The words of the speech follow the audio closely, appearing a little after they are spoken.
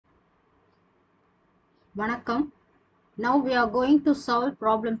Vanakkam. Now we are going to solve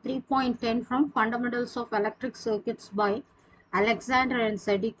problem 3.10 from Fundamentals of Electric Circuits by Alexander and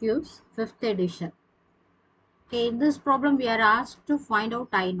Sadiku, 5th edition. Okay, in this problem we are asked to find out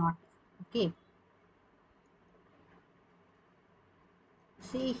I naught. Okay,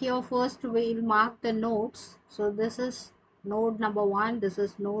 see here first we will mark the nodes. So this is node number 1, this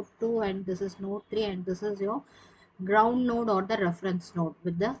is node 2 and this is node 3 and this is your ground node or the reference node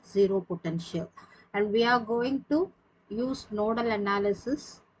with the zero potential. And we are going to use nodal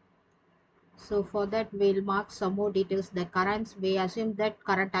analysis. So for that we'll mark some more details. The currents, we assume that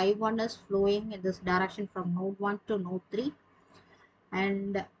current I1 is flowing in this direction from node 1 to node 3,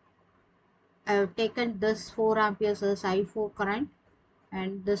 and I've taken this 4 amperes as I4 current,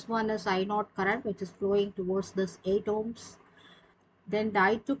 and this one is I0 current which is flowing towards this 8 ohms. Then the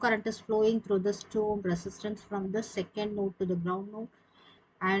I2 current is flowing through this 2 ohm resistance from the second node to the ground node,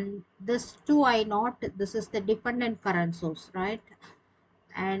 and this 2 I0, this is the dependent current source, right?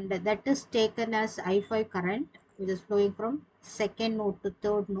 And that is taken as I5 current which is flowing from second node to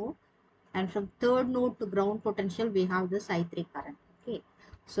third node, and from third node to ground potential we have this I3 current. Okay,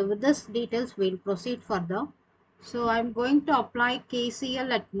 so with this details we'll proceed further. So I'm going to apply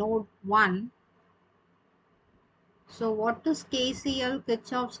KCL at node 1. So what is KCL?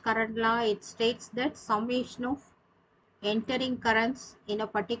 Kirchoffs current law. It states that summation of entering currents in a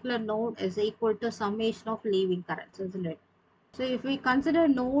particular node is equal to summation of leaving currents, isn't it? So if we consider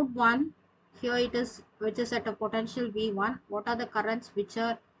node 1, here it is, which is at a potential V1, what are the currents which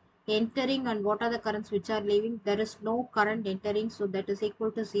are entering and what are the currents which are leaving? There is no current entering, so that is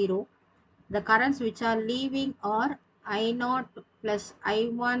equal to 0. The currents which are leaving are I0 plus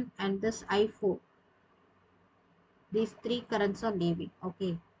I1 and this I4. These three currents are leaving.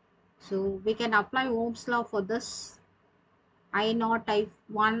 Okay, so we can apply Ohm's law for this I0,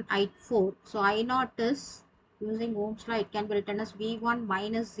 I1, I4. So I0 is, using Ohm's law, it can be written as V1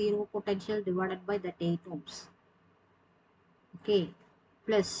 minus 0 potential divided by that 8 ohms. Okay,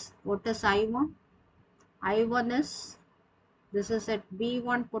 plus what is I1? I1 is, this is at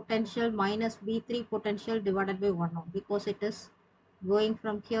V1 potential minus V3 potential divided by 1 ohm, because it is going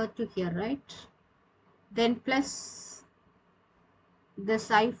from here to here, right? Then plus this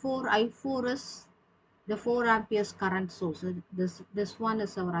I4 is the 4 amperes current source. This one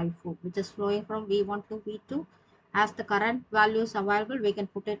is our I4 which is flowing from V1 to V2. As the current value is available, we can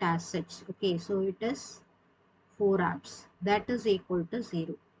put it as such. Okay, so it is 4 amps, that is equal to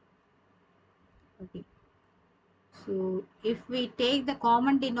 0. Okay, so if we take the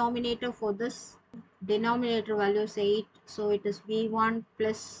common denominator for this, denominator value is 8, so it is V1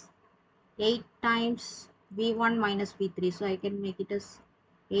 plus 8 times V1 minus V3. So I can make it as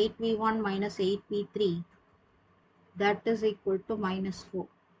 8 V1 minus 8 V3, that is equal to minus 4.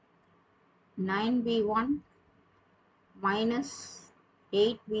 9 V1 minus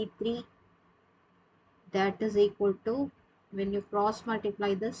 8 V3, that is equal to, when you cross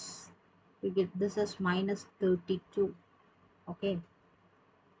multiply this, you get this as minus 32. Okay,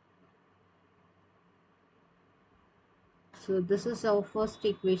 so this is our first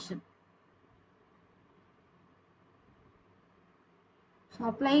equation. So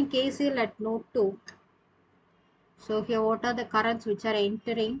applying KCL at node 2. So here what are the currents which are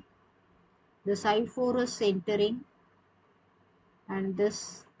entering? This I4 is entering and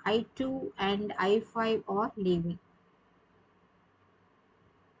this I2 and I5 are leaving.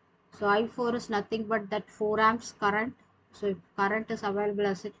 So I4 is nothing but that 4 amps current. So if current is available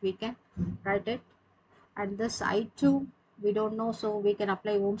as it, we can write it. And this I2 we don't know, so we can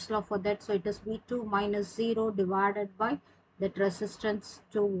apply Ohm's law for that. So it is V2 minus 0 divided by that resistance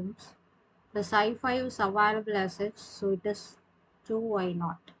 2 ohms. This I5 is available as it, so it is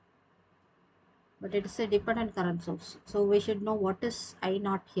 2I0. But it is a dependent current source, so we should know what is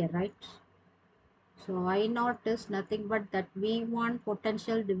I0 here, right? So I0 is nothing but that V1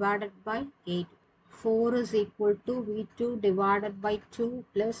 potential divided by 8. 4 is equal to V2 divided by 2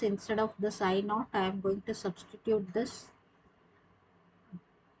 plus, instead of this I0, I am going to substitute this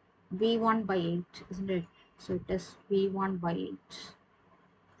V1 by 8, isn't it? So it is V1 by 8.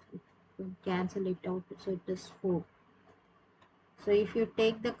 Cancel it out, so it is 4. So if you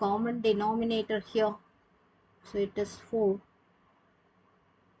take the common denominator here, so it is 4.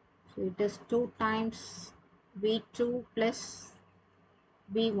 So it is 2 times V2 plus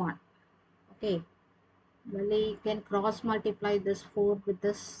V1. Okay. Well, you can cross multiply this 4 with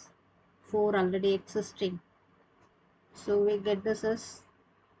this 4 already existing. So we get this as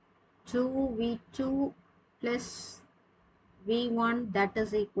 2V2 plus V1, that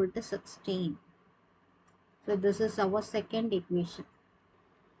is equal to 16. So this is our second equation.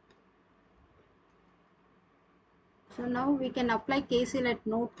 So now we can apply KCL at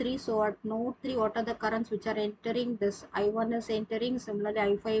node 3. So at node 3, what are the currents which are entering? This I1 is entering,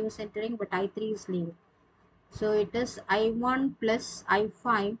 similarly I5 is entering, but I3 is leaving. So it is I1 plus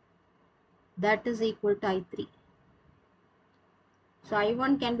I5, that is equal to I3. So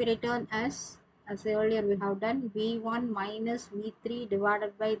I1 can be written as earlier we have done, V1 minus V3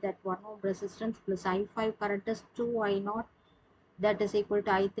 divided by that 1 ohm resistance plus I5 current is 2 I0, that is equal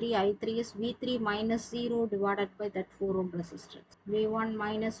to I3. I3 is V3 minus 0 divided by that 4 ohm resistance. V1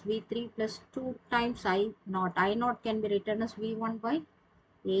 minus V3 plus 2 times I0. I0 can be written as V1 by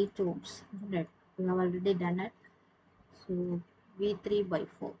 8 ohms. Right. We have already done it. So V3 by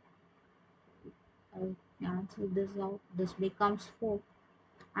 4. I cancel this out. This becomes 4.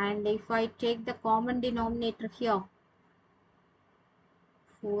 And if I take the common denominator here,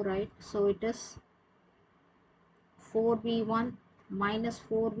 4, right? So it is 4V1 minus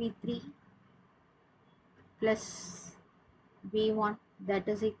 4V3 plus V1, that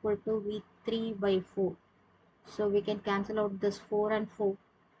is equal to V3 by 4. So we can cancel out this 4 and 4.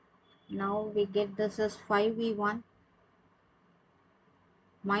 Now we get this as 5V1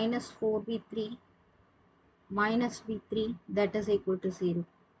 minus 4V3 minus V3, that is equal to 0.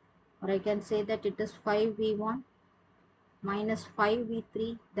 Or I can say that it is 5V1 minus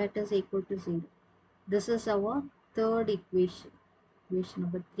 5V3, that is equal to 0. This is our third equation, equation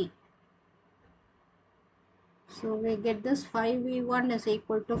number 3. So we get this 5V1 is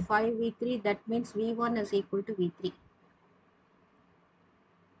equal to 5V3, that means V1 is equal to V3.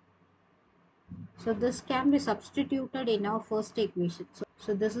 So this can be substituted in our first equation.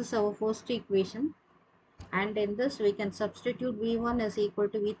 So this is our first equation, and in this we can substitute V1 is equal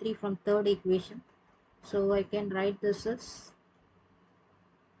to V3 from third equation. So I can write this as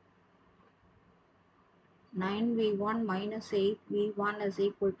 9V1 minus 8V1 is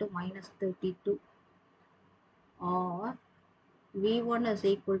equal to minus 32, or V1 is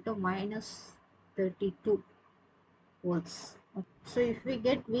equal to minus 32 volts. So if we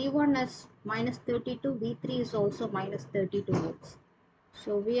get V1 as minus 32, V3 is also minus 32 volts.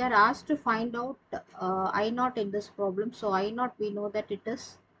 So we are asked to find out I0 in this problem. So I0 we know that it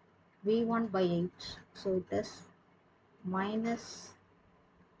is V1 by 8. So it is minus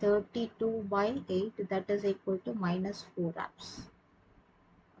 32 by 8, that is equal to minus 4 amps.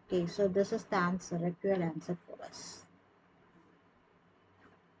 Okay, so this is the answer, required answer for us.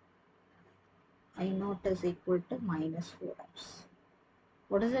 I0 is equal to minus 4 amps.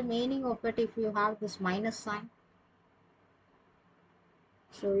 What is the meaning of it if you have this minus sign?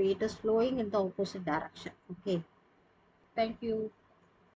 So it is flowing in the opposite direction. Okay. Thank you.